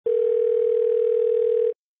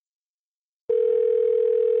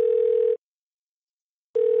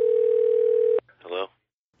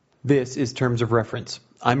This is Terms of Reference.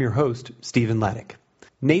 I'm your host, Stephen Laddick.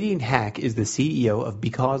 Nadine Hack is the CEO of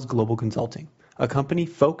BeCause Global Consulting, a company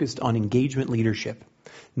focused on engagement leadership.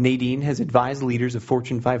 Nadine has advised leaders of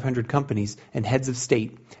Fortune 500 companies and heads of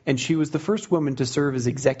state, and she was the first woman to serve as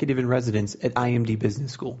executive in residence at IMD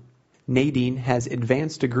Business School. Nadine has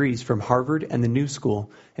advanced degrees from Harvard and the New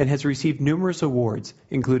School and has received numerous awards,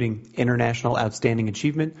 including International Outstanding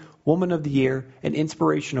Achievement, Woman of the Year, and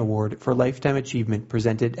Inspiration Award for Lifetime Achievement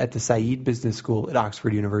presented at the Said Business School at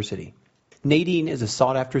Oxford University. Nadine is a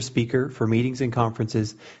sought-after speaker for meetings and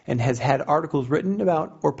conferences and has had articles written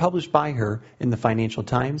about or published by her in the Financial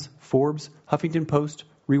Times, Forbes, Huffington Post,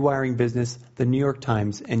 Rewiring Business, the New York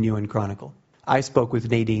Times, and UN Chronicle. I spoke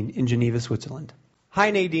with Nadine in Geneva, Switzerland.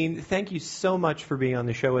 Hi, Nadine. Thank you so much for being on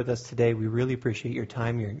the show with us today. We really appreciate your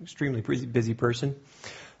time. You're an extremely busy person.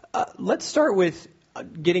 Let's start with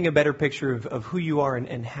getting a better picture of who you are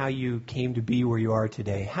and how you came to be where you are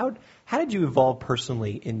today. How did you evolve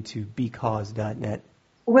personally into BeCause.net?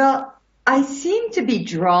 Well, I seem to be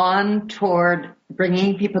drawn toward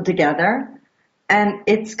bringing people together, and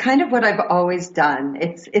it's kind of what I've always done.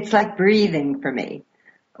 It's like breathing for me.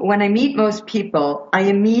 When I meet most people, I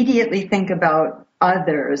immediately think about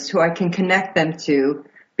others who I can connect them to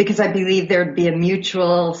because I believe there'd be a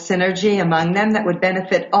mutual synergy among them that would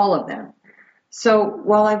benefit all of them. So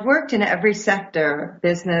while I've worked in every sector,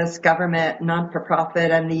 business, government,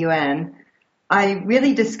 non-for-profit, and the UN, I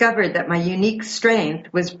really discovered that my unique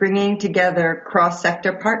strength was bringing together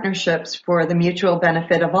cross-sector partnerships for the mutual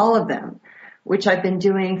benefit of all of them, which I've been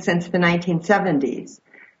doing since the 1970s.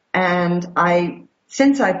 And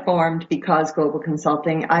since I formed BeCause Global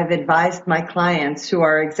Consulting, I've advised my clients who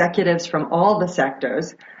are executives from all the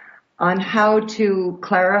sectors on how to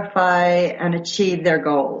clarify and achieve their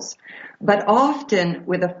goals, but often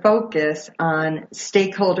with a focus on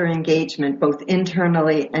stakeholder engagement, both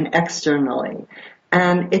internally and externally.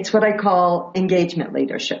 And it's what I call engagement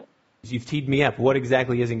leadership. You've teed me up. What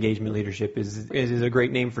exactly is engagement leadership? Is it a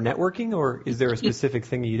great name for networking, or is there a specific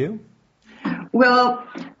thing you do? Well,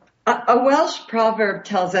 a Welsh proverb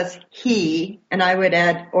tells us he, and I would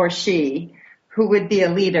add or she, who would be a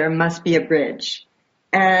leader must be a bridge.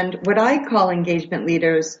 And what I call engagement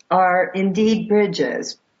leaders are indeed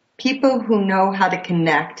bridges, people who know how to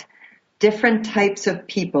connect different types of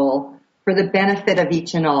people for the benefit of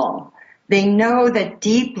each and all. They know that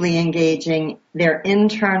deeply engaging their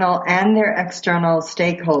internal and their external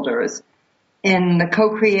stakeholders in the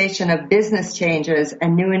co-creation of business changes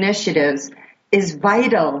and new initiatives is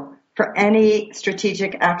vital for any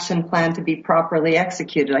strategic action plan to be properly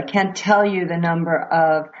executed. I can't tell you the number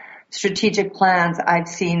of strategic plans I've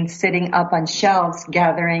seen sitting up on shelves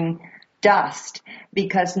gathering dust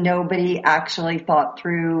because nobody actually thought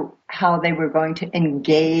through how they were going to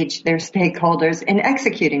engage their stakeholders in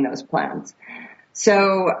executing those plans.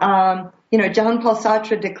 So, John Paul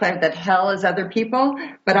Sartre declared that hell is other people,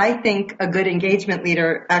 but I think a good engagement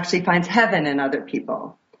leader actually finds heaven in other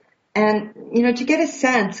people. And, to get a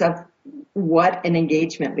sense of what an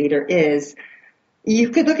engagement leader is,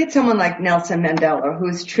 you could look at someone like Nelson Mandela,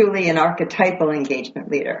 who's truly an archetypal engagement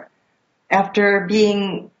leader. After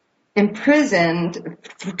being imprisoned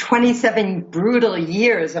for 27 brutal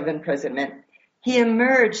years of imprisonment, he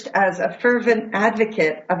emerged as a fervent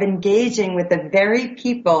advocate of engaging with the very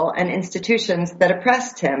people and institutions that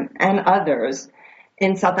oppressed him and others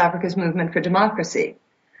in South Africa's movement for democracy.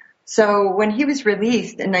 So when he was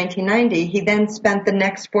released in 1990, he then spent the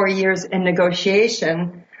next 4 years in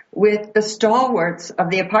negotiation with the stalwarts of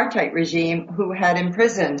the apartheid regime who had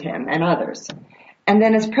imprisoned him and others. And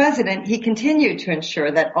then as president, he continued to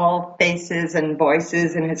ensure that all faces and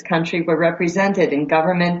voices in his country were represented in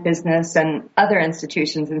government, business, and other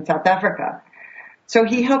institutions in South Africa. So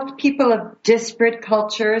he helped people of disparate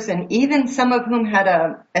cultures and even some of whom had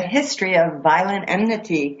a history of violent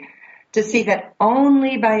enmity to see that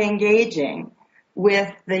only by engaging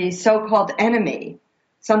with the so-called enemy,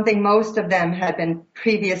 something most of them had been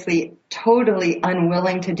previously totally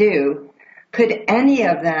unwilling to do, could any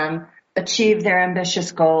of them achieve their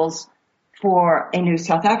ambitious goals for a new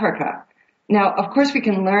South Africa. Now, of course, we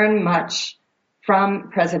can learn much from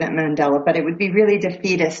President Mandela, but it would be really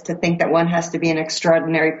defeatist to think that one has to be an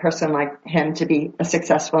extraordinary person like him to be a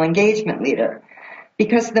successful engagement leader.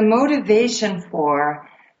 Because the motivation for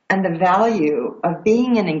and the value of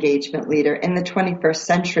being an engagement leader in the 21st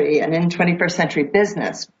century and in 21st century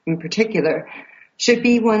business in particular should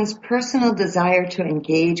be one's personal desire to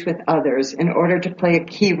engage with others in order to play a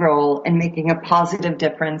key role in making a positive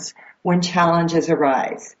difference when challenges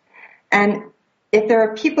arise. And if there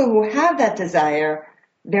are people who have that desire,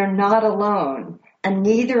 they're not alone, and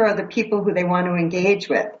neither are the people who they want to engage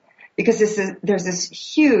with. because there's this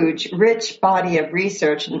huge, rich body of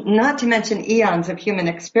research, not to mention eons of human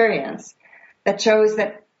experience, that shows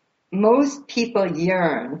that most people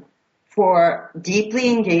yearn for deeply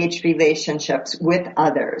engaged relationships with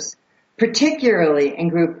others, particularly in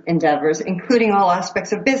group endeavors, including all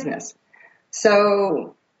aspects of business.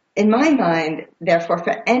 So in my mind, therefore,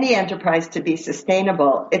 for any enterprise to be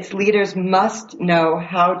sustainable, its leaders must know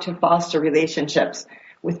how to foster relationships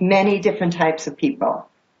with many different types of people.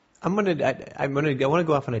 I want to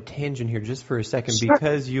go off on a tangent here just for a second, Sure.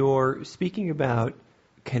 because you're speaking about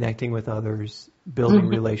connecting with others, building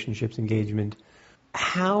relationships, engagement.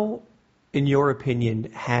 How, in your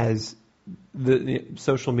opinion, has the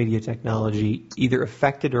social media technology either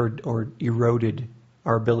affected or eroded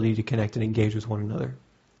our ability to connect and engage with one another?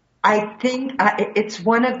 I think it's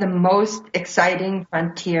one of the most exciting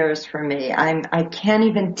frontiers for me. I can't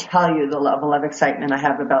even tell you the level of excitement I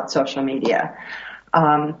have about social media.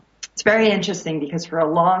 It's very interesting because for a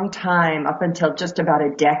long time, up until just about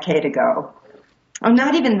a decade ago, or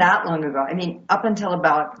not even that long ago, I mean, up until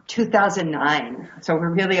about 2009, so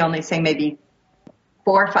we're really only saying maybe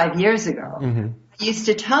 4 or 5 years ago, I used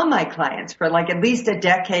to tell my clients, for like at least a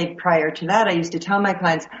decade prior to that, I used to tell my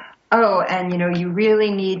clients, oh, and you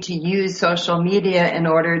really need to use social media in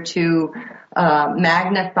order to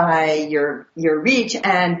magnify your reach,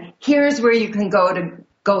 and here's where you can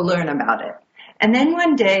go learn about it. And then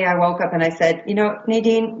one day I woke up and I said,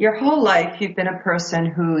 Nadine, your whole life you've been a person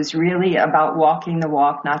who's really about walking the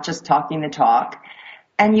walk, not just talking the talk.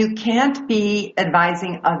 And you can't be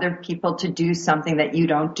advising other people to do something that you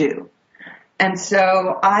don't do. And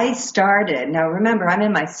so I started, now remember, I'm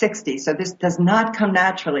in my 60s, so this does not come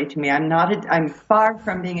naturally to me. I'm far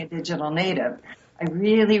from being a digital native. I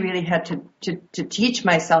really, really had to teach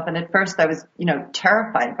myself. And at first I was,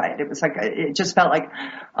 terrified by it. It just felt like,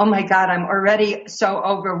 oh my God, I'm already so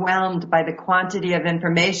overwhelmed by the quantity of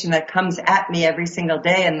information that comes at me every single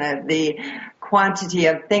day and the quantity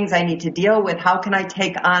of things I need to deal with. How can I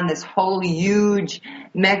take on this whole huge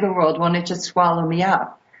mega world? Won't it just swallow me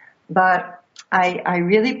up? But I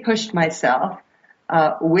really pushed myself,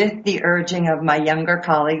 with the urging of my younger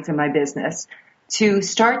colleagues in my business, to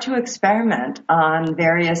start to experiment on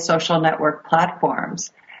various social network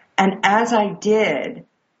platforms. And as I did,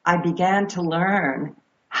 I began to learn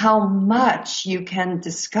how much you can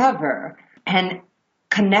discover and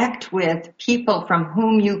connect with people from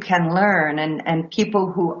whom you can learn and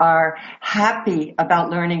people who are happy about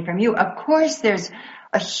learning from you. Of course, there's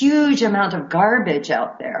a huge amount of garbage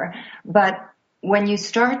out there, but when you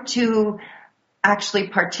start to actually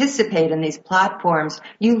participate in these platforms,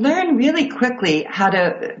 you learn really quickly how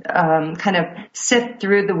to kind of sift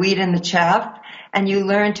through the wheat and the chaff, and you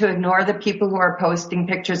learn to ignore the people who are posting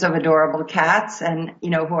pictures of adorable cats and,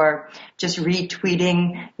 who are just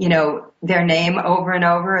retweeting, their name over and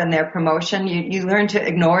over and their promotion. You learn to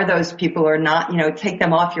ignore those people or not, take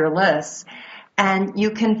them off your list. And you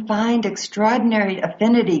can find extraordinary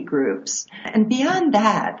affinity groups. And beyond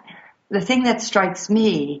that, the thing that strikes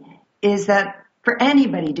me is that for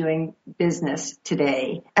anybody doing business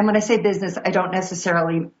today, and when I say business, I don't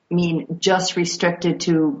necessarily mean just restricted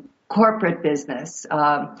to corporate business.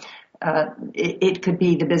 It could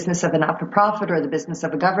be the business of a not-for-profit or the business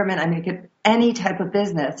of a government. I mean, it could any type of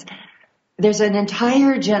business. There's an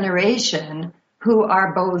entire generation who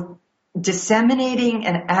are both disseminating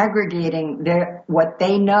and aggregating what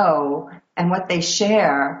they know and what they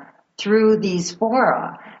share through these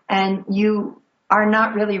fora. And you are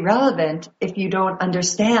not really relevant if you don't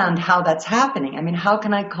understand how that's happening. I mean, how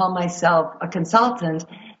can I call myself a consultant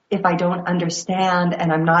if I don't understand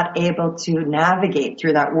and I'm not able to navigate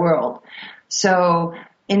through that world? So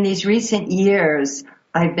in these recent years,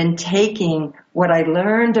 I've been taking what I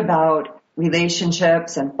learned about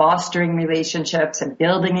relationships and fostering relationships and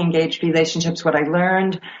building engaged relationships, what I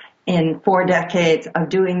learned in 4 decades of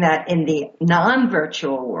doing that in the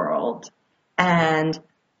non-virtual world, and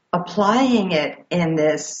applying it in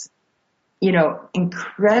this,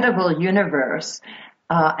 incredible universe,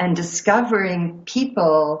 and discovering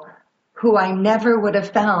people who I never would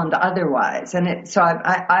have found otherwise. And so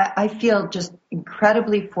I feel just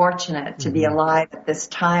incredibly fortunate to be alive at this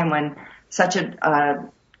time when such a,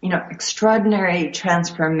 extraordinary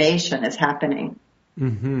transformation is happening.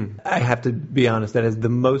 I have to be honest, that is the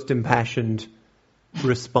most impassioned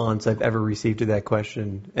response I've ever received to that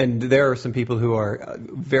question. And there are some people who are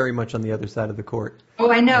very much on the other side of the court. Oh,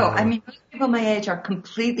 I know. I mean, most people my age are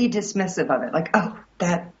completely dismissive of it. Like, oh,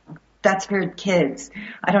 that's for kids.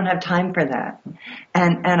 I don't have time for that.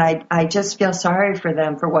 And I just feel sorry for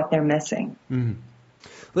them for what they're missing.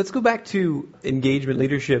 Let's go back to engagement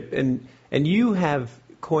leadership. And you have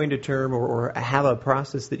coined a term or have a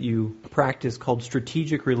process that you practice called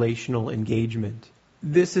strategic relational engagement.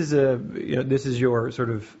 This is your sort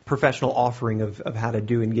of professional offering of how to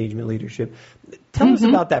do engagement leadership. Tell us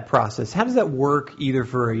about that process. How does that work either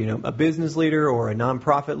for a business leader or a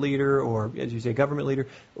nonprofit leader or, as you say, government leader?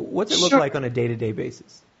 What's it look like on a day-to-day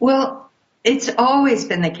basis? Well, it's always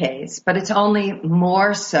been the case, but it's only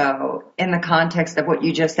more so in the context of what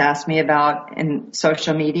you just asked me about in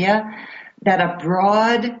social media, that a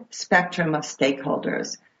broad spectrum of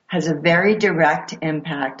stakeholders has a very direct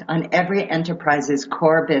impact on every enterprise's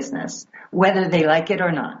core business, whether they like it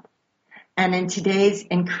or not. And in today's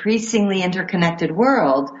increasingly interconnected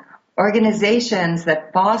world, organizations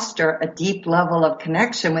that foster a deep level of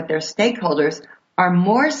connection with their stakeholders are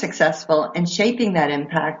more successful in shaping that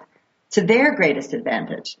impact to their greatest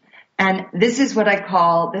advantage. And this is why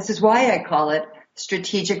I call it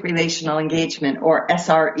strategic relational engagement, or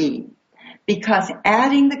SRE, because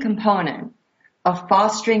adding the component of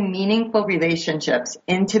fostering meaningful relationships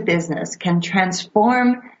into business can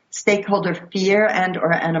transform stakeholder fear and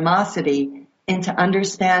or animosity into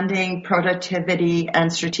understanding, productivity,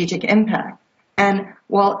 and strategic impact. And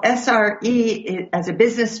while SRE as a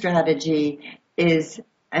business strategy is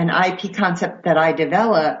an IP concept that I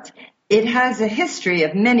developed, it has a history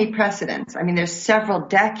of many precedents. I mean, there's several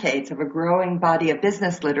decades of a growing body of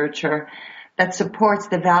business literature that supports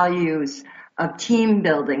the values of team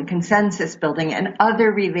building, consensus building, and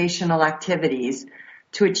other relational activities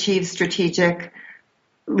to achieve strategic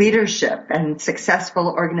leadership and successful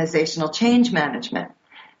organizational change management.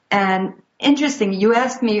 And interesting, you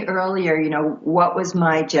asked me earlier, what was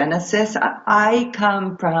my genesis? I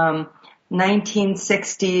come from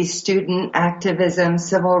 1960s student activism,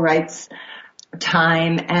 civil rights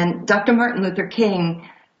time, and Dr. Martin Luther King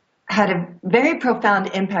had a very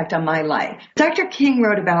profound impact on my life. Dr. King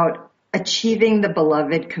wrote about achieving the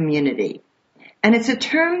beloved community. And it's a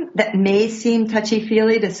term that may seem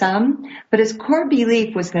touchy-feely to some, but his core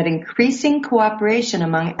belief was that increasing cooperation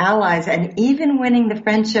among allies and even winning the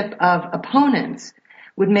friendship of opponents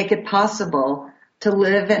would make it possible to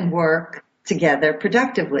live and work together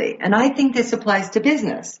productively. And I think this applies to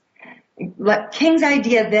business. King's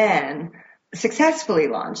idea then successfully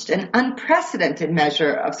launched an unprecedented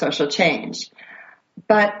measure of social change.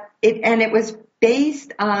 But it was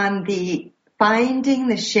based on finding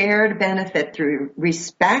the shared benefit through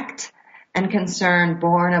respect and concern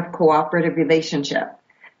born of cooperative relationship,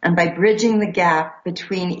 and by bridging the gap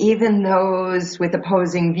between even those with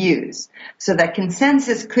opposing views, so that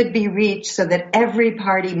consensus could be reached so that every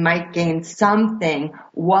party might gain something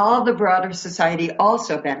while the broader society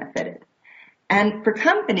also benefited. And for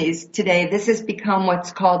companies today, this has become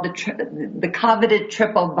what's called the coveted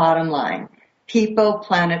triple bottom line: people,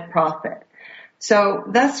 planet, profit. So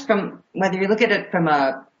thus, whether you look at it from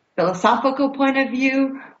a philosophical point of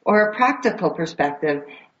view or a practical perspective,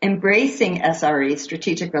 embracing SRE,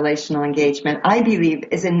 strategic relational engagement, I believe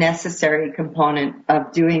is a necessary component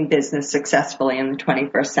of doing business successfully in the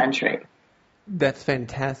 21st century. That's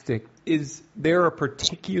fantastic. Is there a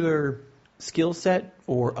particular skill set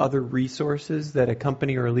or other resources that a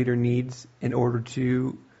company or a leader needs in order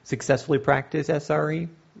to successfully practice SRE?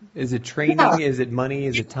 Is it training? Yeah. Is it money?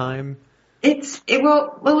 Is it time?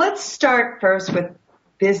 Well, let's start first with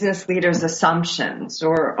business leaders' assumptions,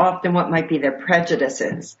 or often what might be their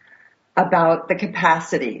prejudices about the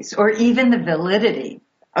capacities or even the validity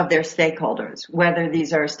of their stakeholders, whether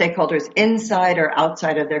these are stakeholders inside or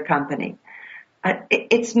outside of their company.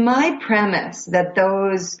 It's my premise that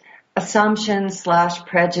those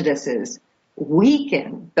assumptions/prejudices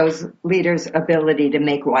weaken those leaders' ability to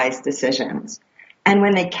make wise decisions. And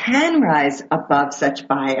when they can rise above such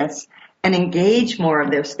bias and engage more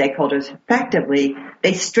of their stakeholders effectively,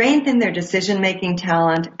 they strengthen their decision-making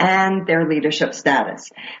talent and their leadership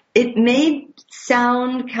status. It may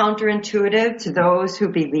sound counterintuitive to those who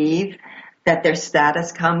believe that their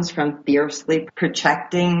status comes from fiercely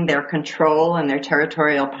protecting their control and their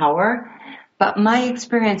territorial power, but my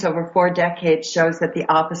experience over 4 decades shows that the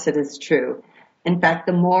opposite is true. In fact,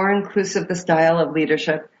 the more inclusive the style of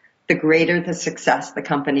leadership, the greater the success the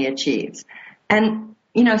company achieves. And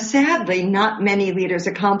sadly, not many leaders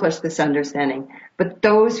accomplish this understanding, but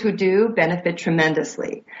those who do benefit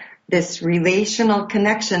tremendously. This relational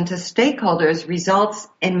connection to stakeholders results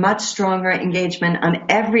in much stronger engagement on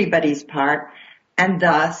everybody's part, and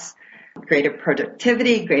thus greater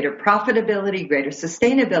productivity, greater profitability, greater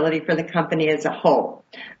sustainability for the company as a whole.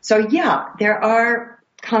 So yeah, there are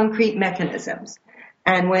concrete mechanisms.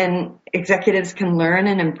 And when executives can learn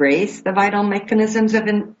and embrace the vital mechanisms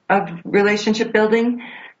of relationship building,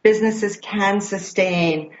 businesses can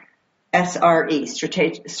sustain SRE,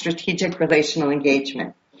 Strategic Relational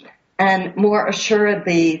Engagement, and more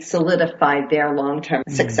assuredly solidify their long-term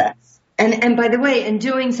success. And by the way, in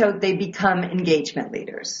doing so, they become engagement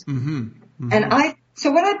leaders. And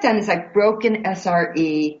so what I've done is I've broken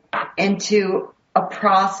SRE into a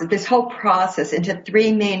process, this whole process, into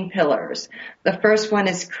three main pillars. The first one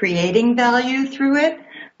is creating value through it.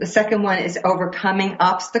 The second one is overcoming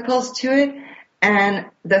obstacles to it. And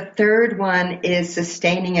the third one is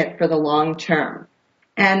sustaining it for the long term.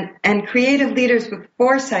 And creative leaders with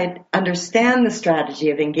foresight understand the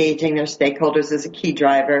strategy of engaging their stakeholders as a key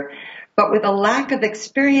driver. But with a lack of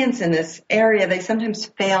experience in this area, they sometimes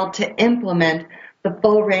fail to implement the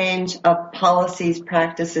full range of policies,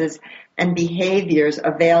 practices, and behaviors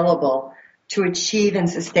available to achieve and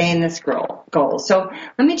sustain this goal. So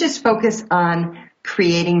let me just focus on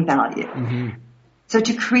creating value. So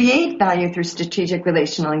to create value through strategic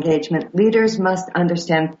relational engagement, leaders must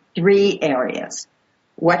understand three areas.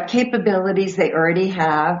 What capabilities they already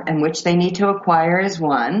have and which they need to acquire is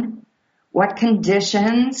one. What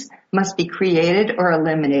conditions must be created or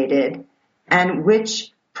eliminated, and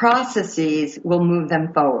which processes will move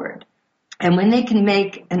them forward. And when they can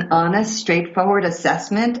make an honest, straightforward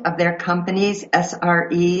assessment of their company's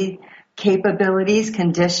SRE capabilities,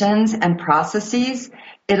 conditions, and processes,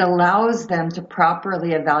 it allows them to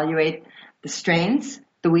properly evaluate the strengths,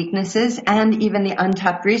 the weaknesses, and even the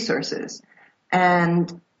untapped resources.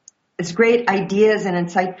 And its great ideas and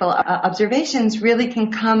insightful observations really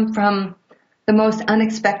can come from the most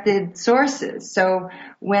unexpected sources. So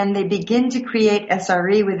when they begin to create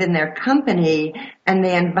SRE within their company and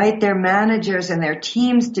they invite their managers and their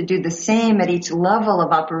teams to do the same at each level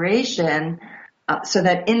of operation, so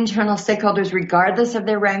that internal stakeholders, regardless of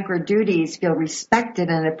their rank or duties, feel respected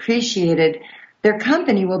and appreciated, their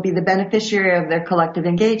company will be the beneficiary of their collective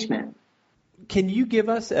engagement. Can you give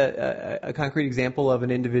us a concrete example of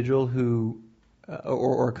an individual who,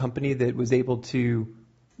 or a company that was able to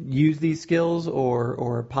use these skills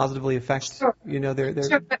or positively affect, Sure. Their...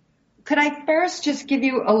 Sure, but could I first just give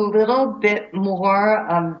you a little bit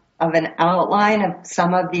more of an outline of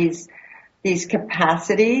some of these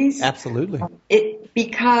capacities? Absolutely.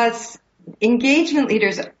 Because engagement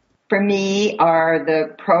leaders, for me, are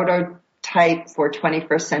the prototype for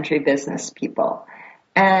 21st century business people.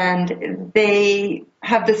 And they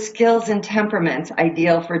have the skills and temperaments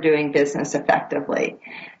ideal for doing business effectively.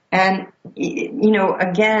 And,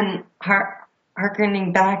 again,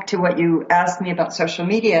 hearkening back to what you asked me about social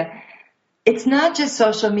media, it's not just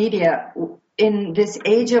social media. In this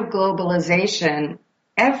age of globalization,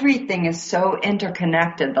 everything is so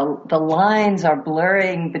interconnected. The lines are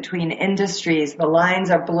blurring between industries. The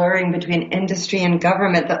lines are blurring between industry and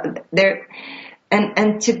government.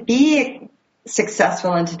 And to be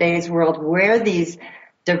successful in today's world where these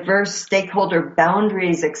diverse stakeholder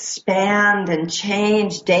boundaries expand and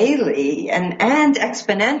change daily and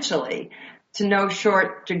exponentially to no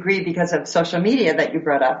short degree because of social media that you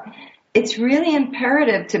brought up, it's really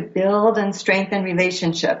imperative to build and strengthen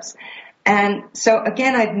relationships. And so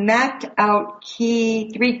again, I've mapped out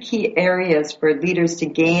three key areas for leaders to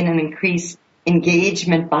gain and increase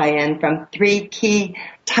engagement buy-in from three key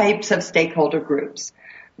types of stakeholder groups.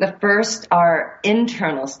 The first are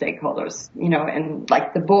internal stakeholders, and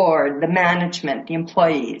like the board, the management, the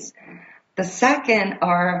employees. The second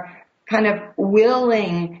are kind of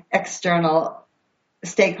willing external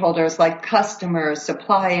stakeholders like customers,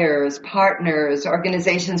 suppliers, partners,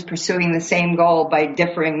 organizations pursuing the same goal by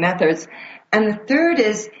differing methods. And the third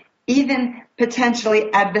is even potentially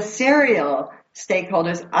adversarial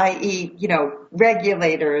stakeholders, i.e.,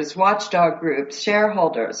 regulators, watchdog groups,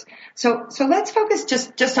 shareholders. So let's focus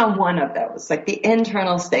just on one of those, like the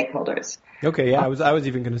internal stakeholders. Okay, yeah, I was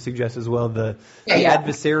even going to suggest as well the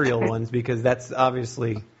adversarial ones, because that's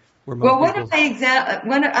obviously where most people...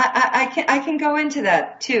 I can go into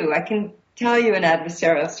that too. I can tell you an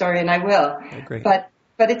adversarial story, and I will. Oh, great. But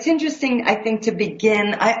it's interesting, I think, to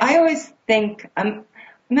begin. I always think I'm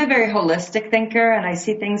a very holistic thinker, and I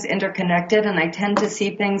see things interconnected, and I tend to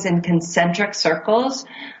see things in concentric circles.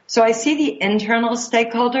 So I see the internal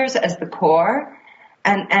stakeholders as the core,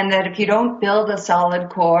 and that if you don't build a solid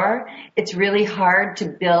core, it's really hard to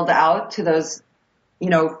build out to those,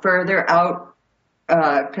 further out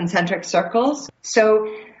concentric circles.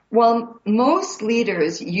 So while most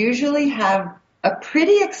leaders usually have a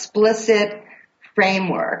pretty explicit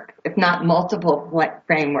framework, if not multiple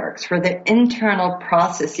frameworks, for the internal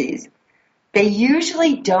processes, they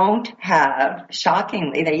usually don't have,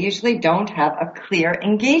 shockingly, a clear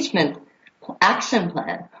engagement action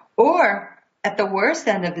plan. Or, at the worst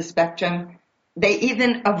end of the spectrum, they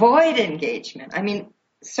even avoid engagement. I mean,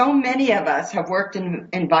 so many of us have worked in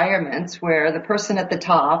environments where the person at the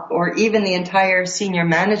top, or even the entire senior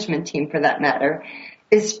management team for that matter,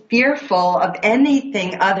 is fearful of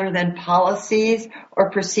anything other than policies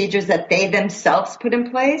or procedures that they themselves put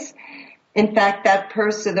in place. In fact,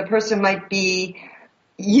 the person might be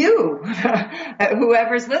you,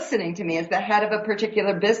 whoever's listening to me, as the head of a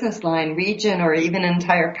particular business line, region, or even an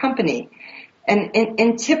entire company. And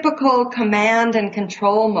in typical command and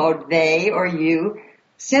control mode, they or you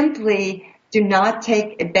simply do not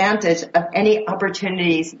take advantage of any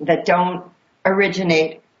opportunities that don't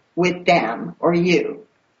originate with them or you.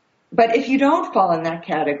 But if you don't fall in that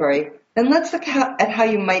category, then let's look at how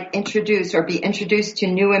you might introduce or be introduced to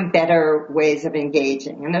new and better ways of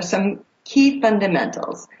engaging. And there's some key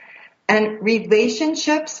fundamentals. And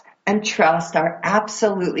relationships and trust are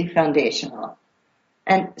absolutely foundational.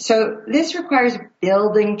 And so this requires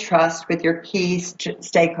building trust with your key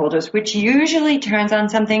stakeholders, which usually turns on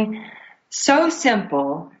something so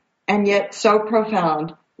simple and yet so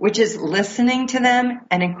profound, which is listening to them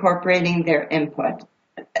and incorporating their input.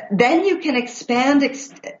 Then you can expand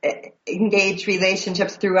engaged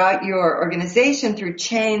relationships throughout your organization through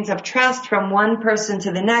chains of trust from one person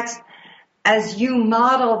to the next as you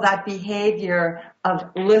model that behavior of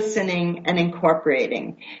listening and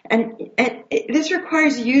incorporating. And this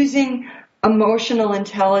requires using emotional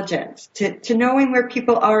intelligence to knowing where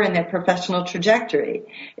people are in their professional trajectory.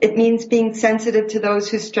 It means being sensitive to those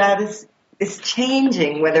whose status is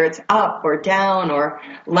changing, whether it's up or down or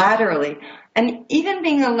laterally, and even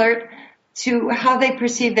being alert to how they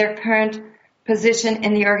perceive their current position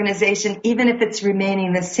in the organization, even if it's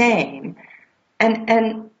remaining the same.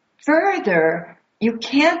 And further, you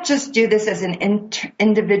can't just do this as an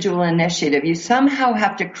individual initiative. You somehow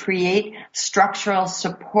have to create structural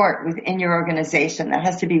support within your organization that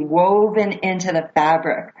has to be woven into the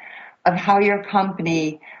fabric of how your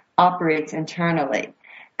company operates internally.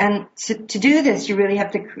 And to do this, you really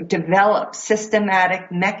have to develop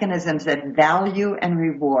systematic mechanisms that value and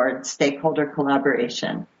reward stakeholder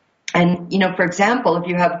collaboration. And, for example, if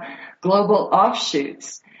you have global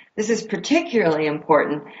offshoots, this is particularly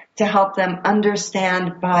important to help them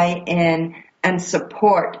understand, buy in, and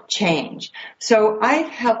support change. So I've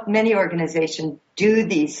helped many organizations do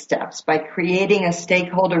these steps by creating a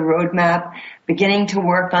stakeholder roadmap, beginning to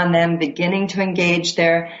work on them, beginning to engage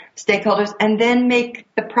their stakeholders, and then make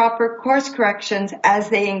the proper course corrections as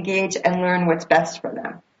they engage and learn what's best for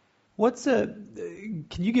them.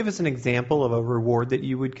 Can you give us an example of a reward that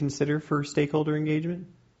you would consider for stakeholder engagement?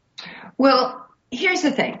 Well, here's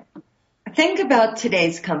the thing. Think about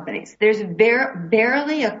today's companies. There's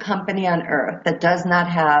barely a company on earth that does not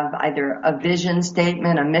have either a vision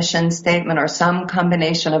statement, a mission statement, or some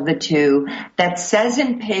combination of the two that says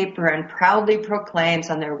in paper and proudly proclaims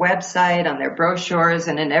on their website, on their brochures,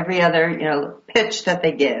 and in every other, pitch that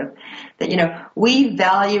they give that, we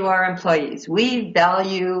value our employees. We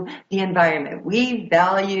value the environment. We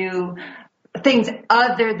value things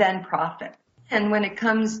other than profit. And when it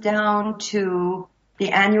comes down to the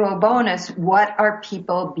annual bonus, what are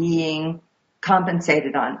people being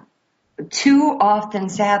compensated on? Too often,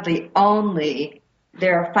 sadly, only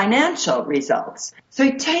their financial results. So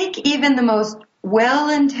take even the most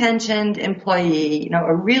well-intentioned employee,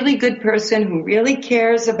 a really good person who really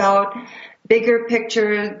cares about bigger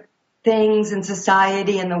picture things in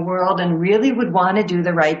society and the world and really would want to do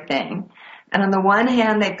the right thing. And on the one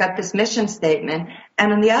hand, they've got this mission statement,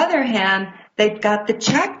 and on the other hand, they've got the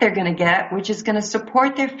check they're going to get, which is going to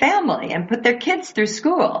support their family and put their kids through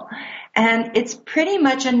school. And it's pretty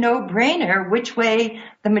much a no-brainer which way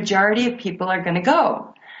the majority of people are going to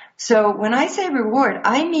go. So when I say reward,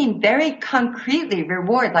 I mean very concretely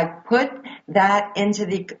reward, like put that into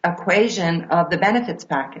the equation of the benefits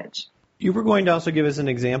package. You were going to also give us an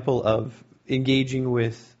example of engaging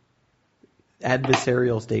with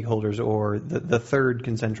adversarial stakeholders or the third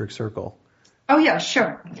concentric circle. Oh, yeah,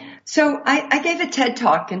 sure. So I gave a TED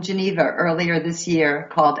Talk in Geneva earlier this year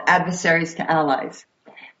called Adversaries to Allies.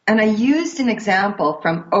 And I used an example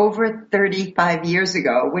from over 35 years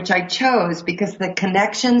ago, which I chose because the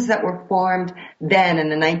connections that were formed then in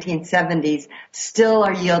the 1970s still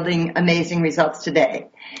are yielding amazing results today.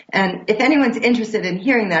 And if anyone's interested in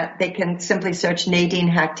hearing that, they can simply search Nadine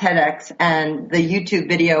Hack TEDx and the YouTube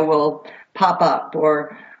video will pop up,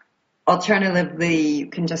 or alternatively, you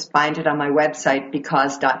can just find it on my website,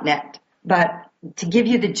 BeCause.net. But to give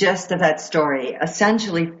you the gist of that story,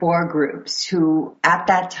 essentially 4 groups who at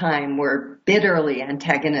that time were bitterly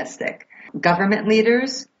antagonistic: government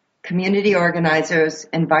leaders, community organizers,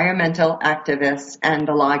 environmental activists, and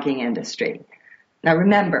the logging industry. Now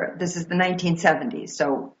remember, this is the 1970s,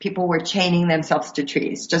 so people were chaining themselves to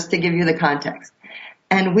trees, just to give you the context.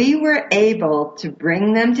 And we were able to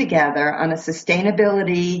bring them together on a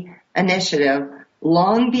sustainability initiative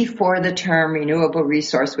long before the term renewable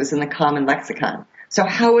resource was in the common lexicon. So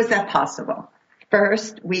how was that possible?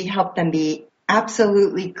 First, we helped them be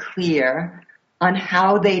absolutely clear on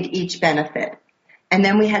how they'd each benefit. And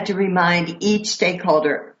then we had to remind each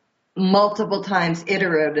stakeholder multiple times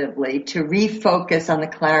iteratively to refocus on the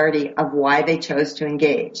clarity of why they chose to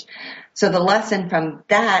engage. So the lesson from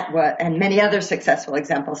that, and many other successful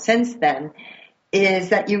examples since then, is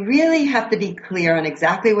that you really have to be clear on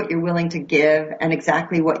exactly what you're willing to give and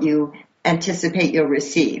exactly what you anticipate you'll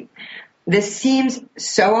receive. This seems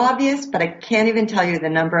so obvious, but I can't even tell you the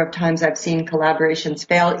number of times I've seen collaborations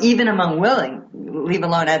fail, even among willing, leave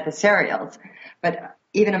alone adversarials, but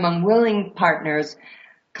even among willing partners,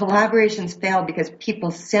 collaborations fail because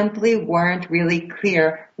people simply weren't really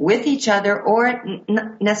clear with each other or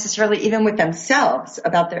not necessarily even with themselves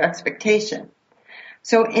about their expectation.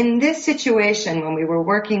 So in this situation, when we were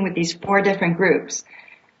working with these 4 different groups,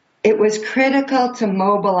 it was critical to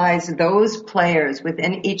mobilize those players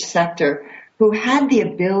within each sector who had the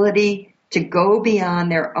ability to go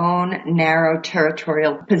beyond their own narrow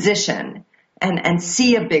territorial position and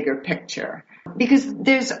see a bigger picture. Because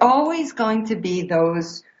there's always going to be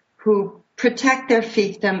those who protect their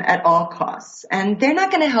fiefdom at all costs. And they're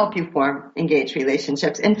not going to help you form engaged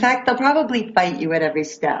relationships. In fact, they'll probably fight you at every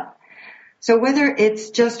step. So whether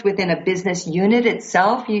it's just within a business unit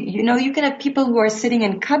itself, you can have people who are sitting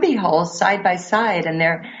in cubby holes side by side and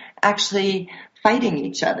they're actually fighting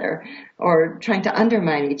each other or trying to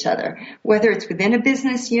undermine each other. Whether it's within a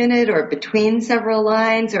business unit or between several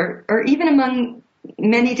lines or even among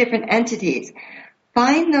many different entities,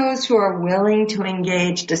 find those who are willing to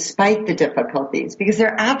engage despite the difficulties, because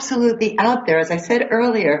they're absolutely out there. As I said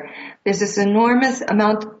earlier, there's this enormous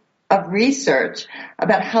amount of research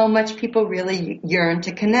about how much people really yearn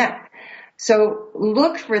to connect. So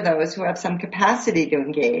look for those who have some capacity to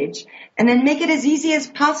engage and then make it as easy as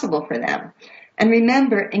possible for them. And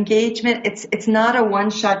remember, engagement, it's not a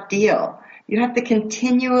one-shot deal. You have to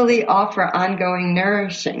continually offer ongoing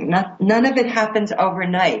nourishing. None of it happens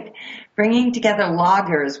overnight. Bringing together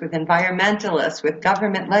loggers with environmentalists, with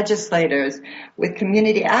government legislators, with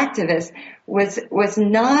community activists was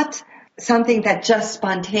not something that just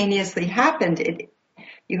spontaneously happened.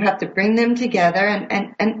 You have to bring them together.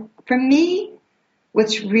 And for me,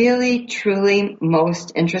 what's really, truly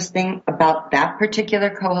most interesting about that particular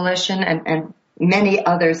coalition and many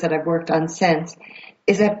others that I've worked on since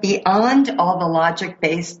is that beyond all the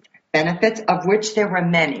logic-based benefits, of which there were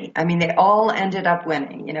many, I mean, they all ended up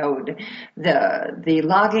winning. The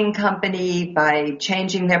logging company, by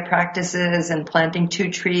changing their practices and planting 2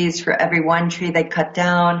 trees for every 1 tree they cut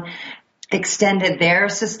down, extended their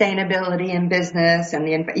sustainability in business, and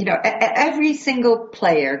every single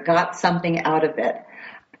player got something out of it.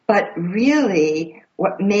 But really,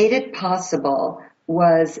 what made it possible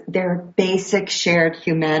was their basic shared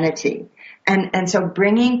humanity. And so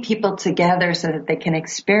bringing people together so that they can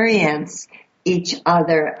experience each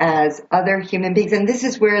other as other human beings. And this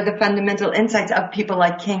is where the fundamental insights of people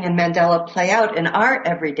like King and Mandela play out in our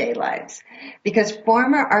everyday lives. Because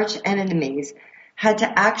former arch enemies had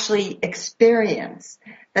to actually experience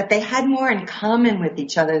that they had more in common with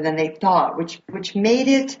each other than they thought, which made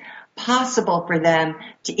it possible for them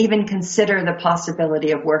to even consider the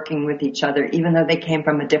possibility of working with each other, even though they came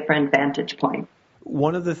from a different vantage point.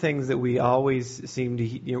 One of the things that we always seem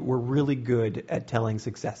to, we're really good at telling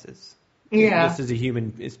successes. Yeah. Just as a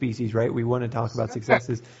human species, right? We want to talk about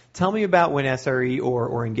successes. Tell me about when SRE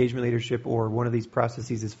or engagement leadership or one of these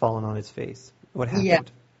processes has fallen on its face. What happened? Yeah.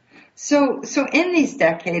 So in these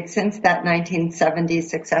decades, since that 1970s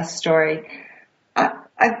success story,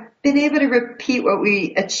 I've been able to repeat what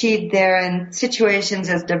we achieved there in situations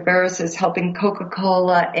as diverse as helping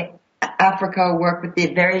Coca-Cola Africa work with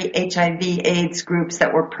the very HIV/AIDS groups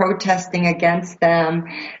that were protesting against them,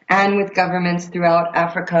 and with governments throughout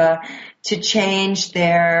Africa to change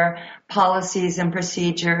their policies and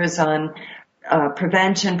procedures on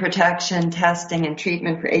prevention, protection, testing, and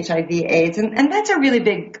treatment for HIV/AIDS. And that's a really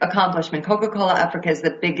big accomplishment. Coca-Cola Africa is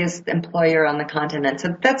the biggest employer on the continent,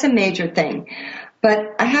 so that's a major thing.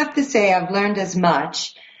 But I have to say I've learned as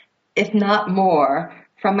much, if not more,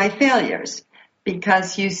 from my failures.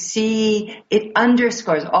 Because you see, it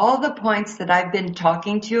underscores all the points that I've been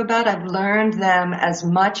talking to you about. I've learned them as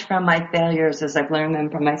much from my failures as I've learned them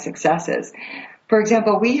from my successes. For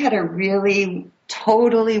example, we had a really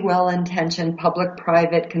totally well-intentioned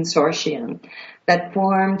public-private consortium that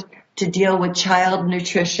formed to deal with child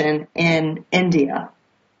nutrition in India.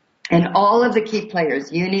 And all of the key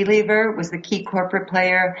players, Unilever was the key corporate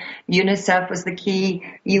player, UNICEF was the key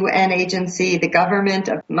UN agency, the government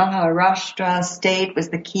of Maharashtra state was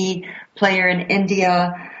the key player in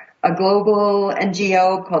India, a global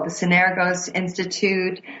NGO called the Synergos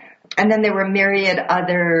Institute, and then there were myriad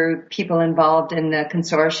other people involved in the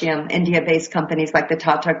consortium, India-based companies like the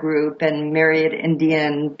Tata Group and myriad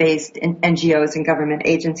Indian-based NGOs and government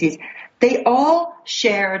agencies. They all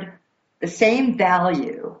shared the same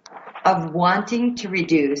value of wanting to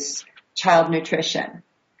reduce child nutrition.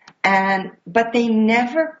 But they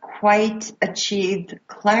never quite achieved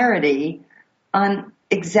clarity on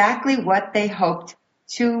exactly what they hoped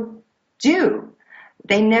to do.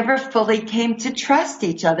 They never fully came to trust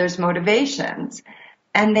each other's motivations,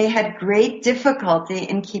 and they had great difficulty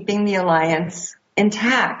in keeping the alliance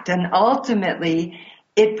intact. And ultimately,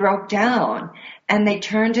 it broke down, and they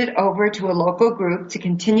turned it over to a local group to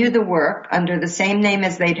continue the work under the same name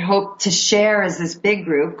as they'd hoped to share as this big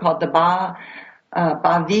group called the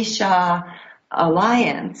Bhavisha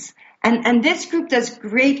Alliance. And this group does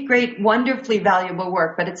great, wonderfully valuable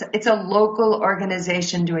work, but it's a local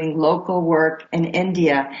organization doing local work in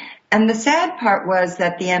India. And the sad part was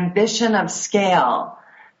that the ambition of scale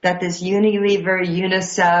that this Unilever,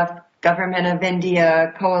 UNICEF, Government of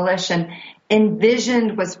India coalition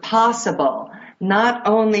envisioned was possible, not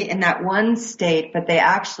only in that one state, but they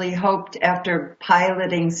actually hoped after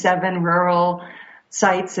piloting 7 rural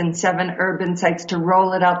sites and 7 urban sites to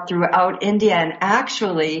roll it out throughout India. And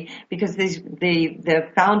actually, because the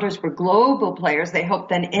founders were global players, they hoped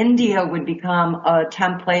then India would become a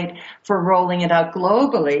template for rolling it out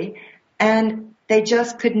globally. And they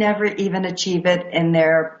just could never even achieve it in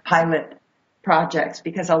their pilot projects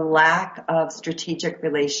because of lack of strategic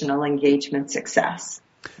relational engagement success.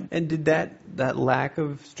 And did that lack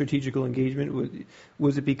of strategical engagement,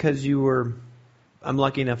 was it because you were, I'm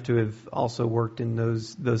lucky enough to have also worked in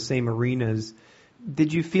those same arenas.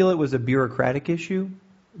 Did you feel it was a bureaucratic issue?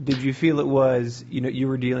 Did you feel it was, you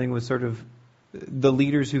were dealing with sort of the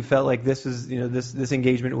leaders who felt like this is, this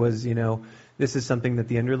engagement was, this is something that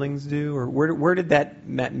the underlings do? Or where did that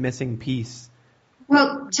missing piece?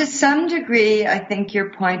 Well, to some degree, I think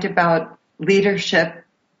your point about leadership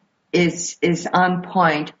is on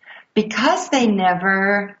point because they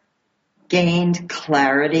never gained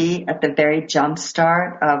clarity at the very jump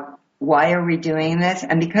start of why are we doing this,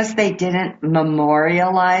 and because they didn't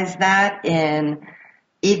memorialize that in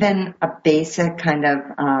even a basic kind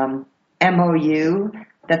of MOU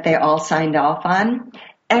that they all signed off on,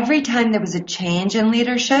 every time there was a change in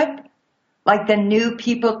leadership, like the new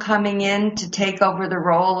people coming in to take over the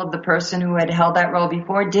role of the person who had held that role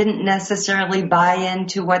before didn't necessarily buy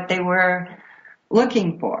into what they were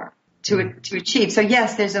looking for to achieve. So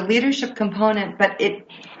yes, there's a leadership component, but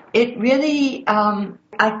it really,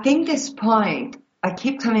 I think this point, I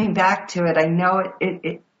keep coming back to it. I know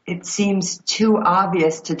it seems too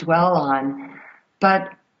obvious to dwell on,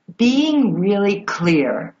 but being really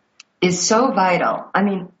clear is so vital. I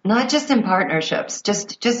mean, not just in partnerships,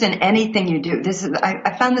 just in anything you do.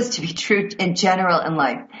 I found this to be true in general in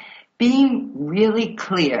life. Being really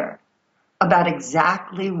clear about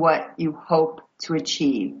exactly what you hope to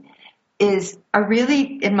achieve is a really,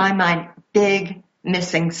 in my mind, big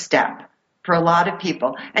missing step for a lot of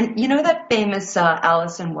people. And you know that famous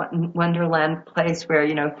Alice in Wonderland place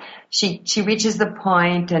where, she reaches the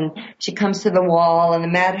point and she comes to the wall and the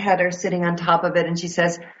Mad Hatter's sitting on top of it and she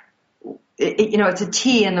says, it's a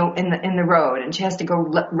T in the road and she has to go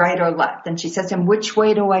right or left. And she says to him, which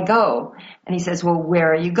way do I go? And he says, well,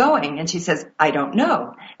 where are you going? And she says, I don't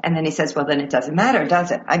know. And then he says, well, then it doesn't matter, does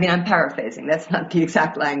it? I mean, I'm paraphrasing. That's not the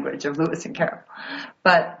exact language of Lewis and Carroll.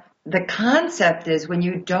 But the concept is when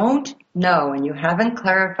you don't know and you haven't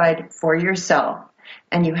clarified for yourself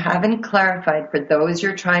and you haven't clarified for those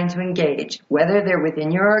you're trying to engage, whether they're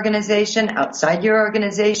within your organization, outside your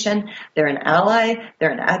organization, they're an ally,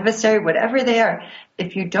 they're an adversary, whatever they are,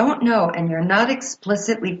 if you don't know and you're not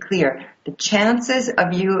explicitly clear, the chances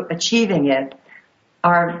of you achieving it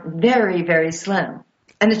are very, very slim.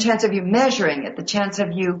 And the chance of you measuring it, the chance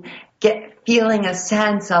of you feeling a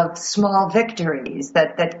sense of small victories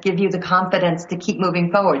that give you the confidence to keep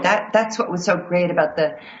moving forward. That's what was so great about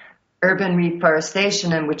the urban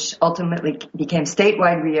reforestation, and which ultimately became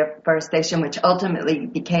statewide reforestation, which ultimately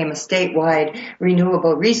became a statewide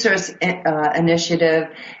renewable resource initiative,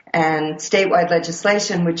 and statewide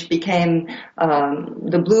legislation, which became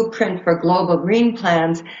the blueprint for global green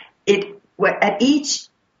plans. At each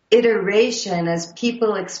iteration, as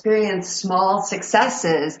people experience small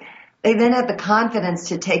successes, they then have the confidence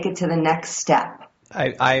to take it to the next step.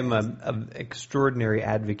 I'm an extraordinary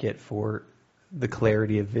advocate for the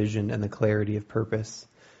clarity of vision and the clarity of purpose.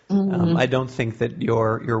 Mm-hmm. I don't think that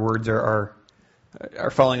your words are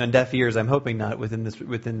falling on deaf ears. I'm hoping not within this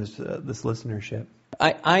listenership.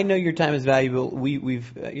 I know your time is valuable.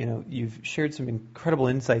 You've shared some incredible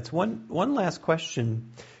insights. One last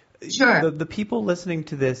question. Sure. The people listening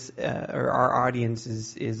to this, or our audience,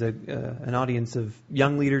 is an audience of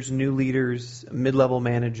young leaders, new leaders, mid-level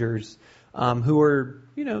managers, who are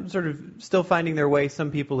sort of still finding their way.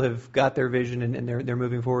 Some people have got their vision and they're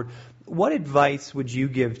moving forward. What advice would you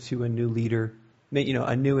give to a new leader,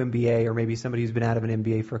 a new MBA, or maybe somebody who's been out of an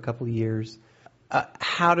MBA for a couple of years?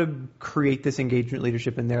 How to create this engagement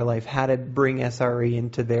leadership in their life? How to bring SRE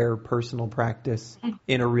into their personal practice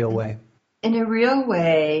in a real way? In a real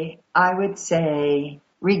way, I would say,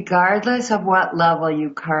 regardless of what level you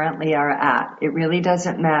currently are at, it really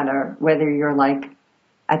doesn't matter whether you're like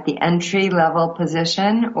at the entry level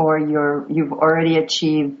position or you've already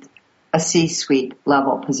achieved a C-suite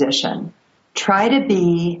level position. Try to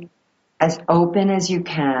be as open as you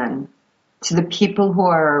can to the people who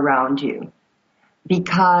are around you,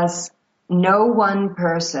 because no one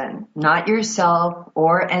person, not yourself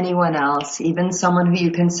or anyone else, even someone who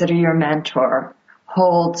you consider your mentor,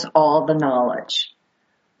 holds all the knowledge.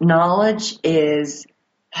 Knowledge is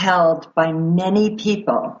held by many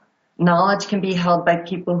people. Knowledge can be held by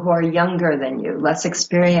people who are younger than you, less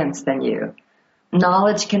experienced than you.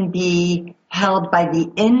 Knowledge can be held by the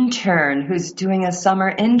intern who's doing a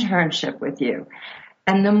summer internship with you.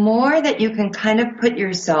 And the more that you can kind of put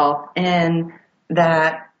yourself in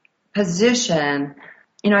that position,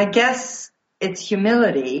 I guess it's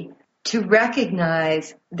humility to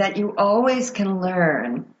recognize that you always can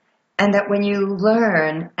learn, and that when you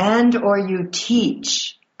learn and or you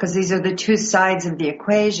teach, because these are the two sides of the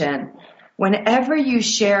equation, whenever you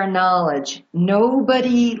share knowledge,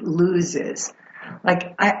 nobody loses.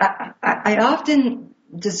 Like I often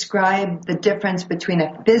describe the difference between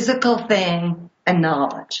a physical thing and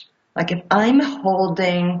knowledge. Like if I'm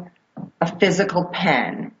holding a physical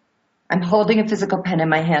pen, I'm holding a physical pen in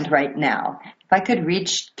my hand right now. If I could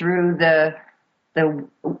reach through the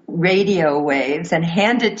radio waves and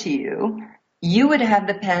hand it to you, you would have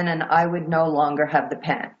the pen and I would no longer have the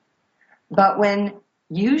pen. But when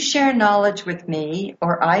you share knowledge with me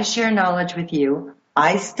or I share knowledge with you,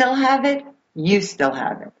 I still have it, you still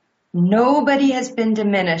have it. Nobody has been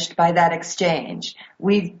diminished by that exchange.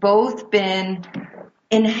 We've both been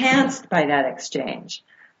enhanced by that exchange.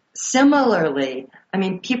 Similarly,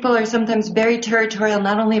 people are sometimes very territorial,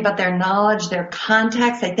 not only about their knowledge, their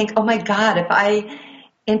contacts. I think, oh my God, if I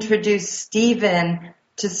introduce Stephen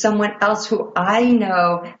to someone else who I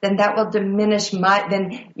know, then that will diminish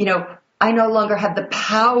I no longer have the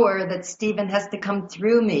power that Stephen has to come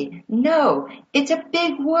through me. No, it's a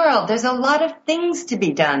big world. There's a lot of things to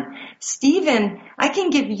be done. Stephen, I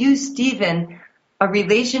can give you, Stephen, a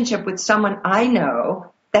relationship with someone I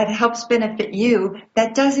know that helps benefit you,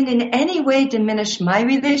 that doesn't in any way diminish my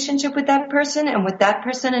relationship with that person and what that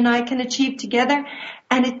person and I can achieve together.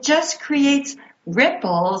 And it just creates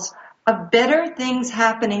ripples of better things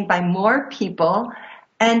happening by more people.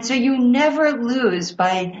 And so you never lose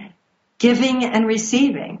by giving and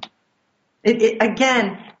receiving. It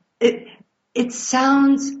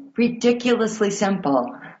sounds ridiculously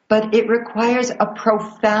simple, but it requires a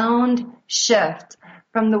profound shift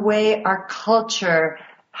from the way our culture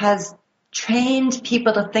has trained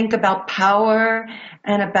people to think about power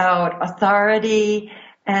and about authority.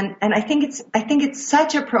 And I think it's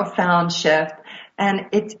such a profound shift, and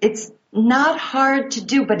it's not hard to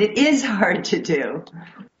do, but it is hard to do.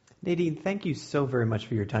 Nadine, thank you so very much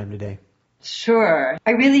for your time today. Sure.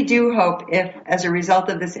 I really do hope if, as a result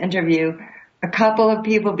of this interview, a couple of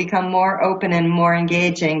people become more open and more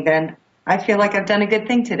engaging, then I feel like I've done a good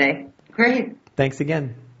thing today. Great. Thanks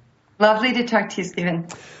again. Lovely to talk to you, Stephen.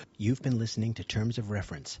 You've been listening to Terms of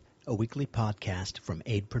Reference, a weekly podcast from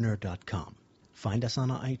aidpreneur.com. Find us on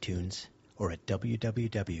iTunes or at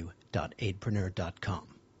www.aidpreneur.com.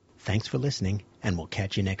 Thanks for listening, and we'll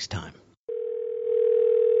catch you next time.